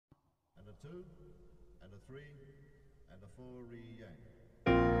2 and a 3 and a 4 re-yank.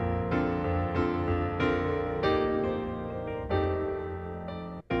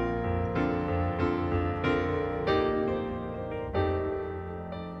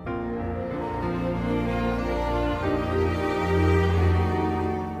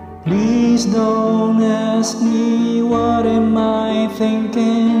 Please don't ask me what am I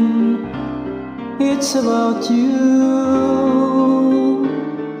thinking. It's about you.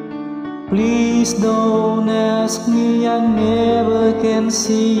 Please don't ask me, I never can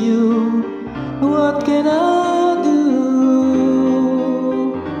see you. What can I do?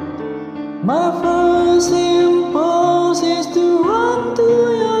 My first impulse is to run to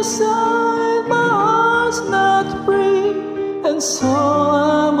your side. My heart's not free, and so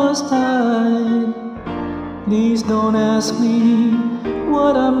I must hide. Please don't ask me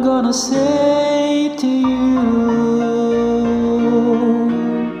what I'm gonna say to you.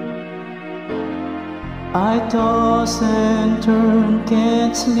 I toss and turn,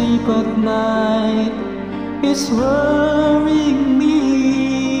 can't sleep at night. It's worrying me.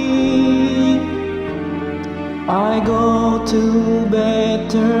 I go to bed,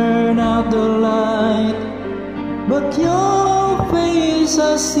 turn out the light, but your face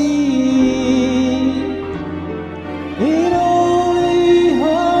I see. It only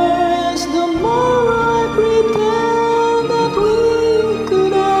hurts the more I pretend that we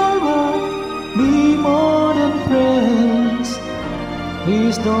could ever be more than friends.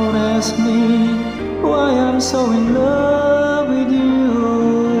 Please don't ask me why I'm so in love with you.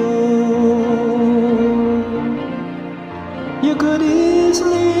 You could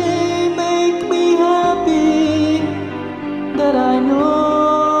easily make me happy, that I know,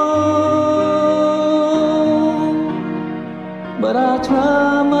 but I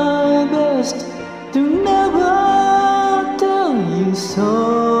try my best to never tell you so.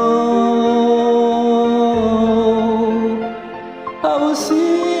 I will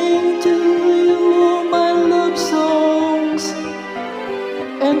sing to you my love songs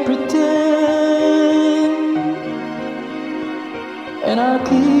and pretend, and I'll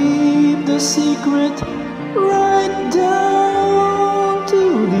keep the secret right down to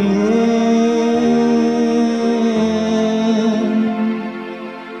the end.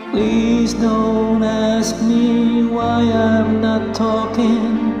 Please don't ask me why I'm not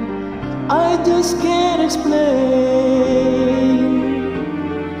talking, I just can't explain.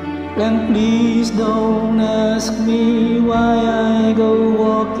 And please don't ask me why I go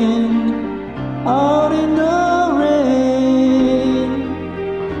walking out in the rain.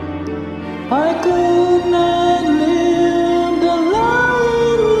 I could not live the life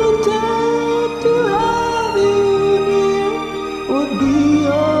it would take to have you near, would be a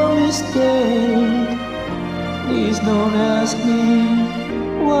mistake. Please don't ask me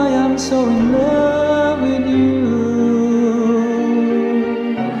why I'm so in love